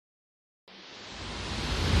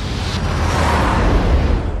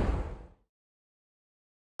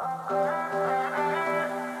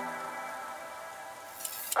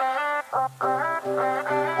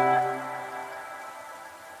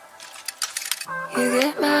You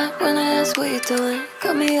get mad when I ask what you're doing.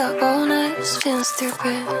 Got me up all night, just feeling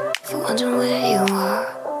stupid. Wondering where you are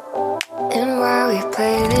and why we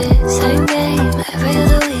play this same game every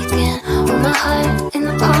other weekend. With my heart in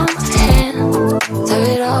the palm of your hand, tear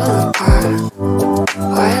it all apart.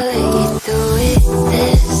 Why I let you do it?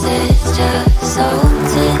 This is just so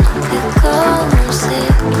typical. I'm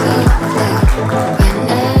sick of that. We're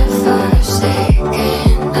never sick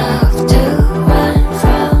enough to run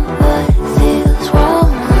from what feels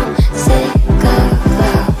wrong. I'm sick of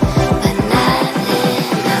love, but not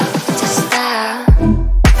enough to stop.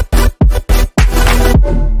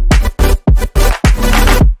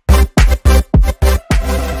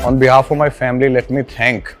 On behalf of my family, let me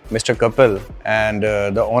thank Mr. Kapil and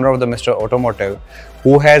the owner of the Mr. Automotive,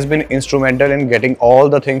 who has been instrumental in getting all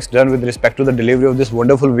the things done with respect to the delivery of this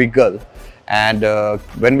wonderful vehicle. And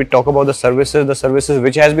when we talk about the services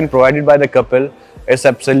which has been provided by the Kapil is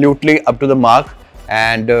absolutely up to the mark.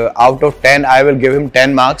 And out of 10, I will give him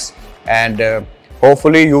 10 marks. And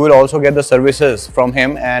hopefully you will also get the services from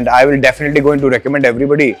him, and I will definitely going to recommend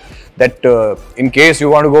everybody that in case you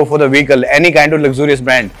want to go for the vehicle, any kind of luxurious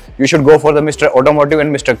brand, you should go for the Mr. Automotive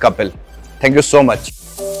and Mr. Kapil. Thank you so much.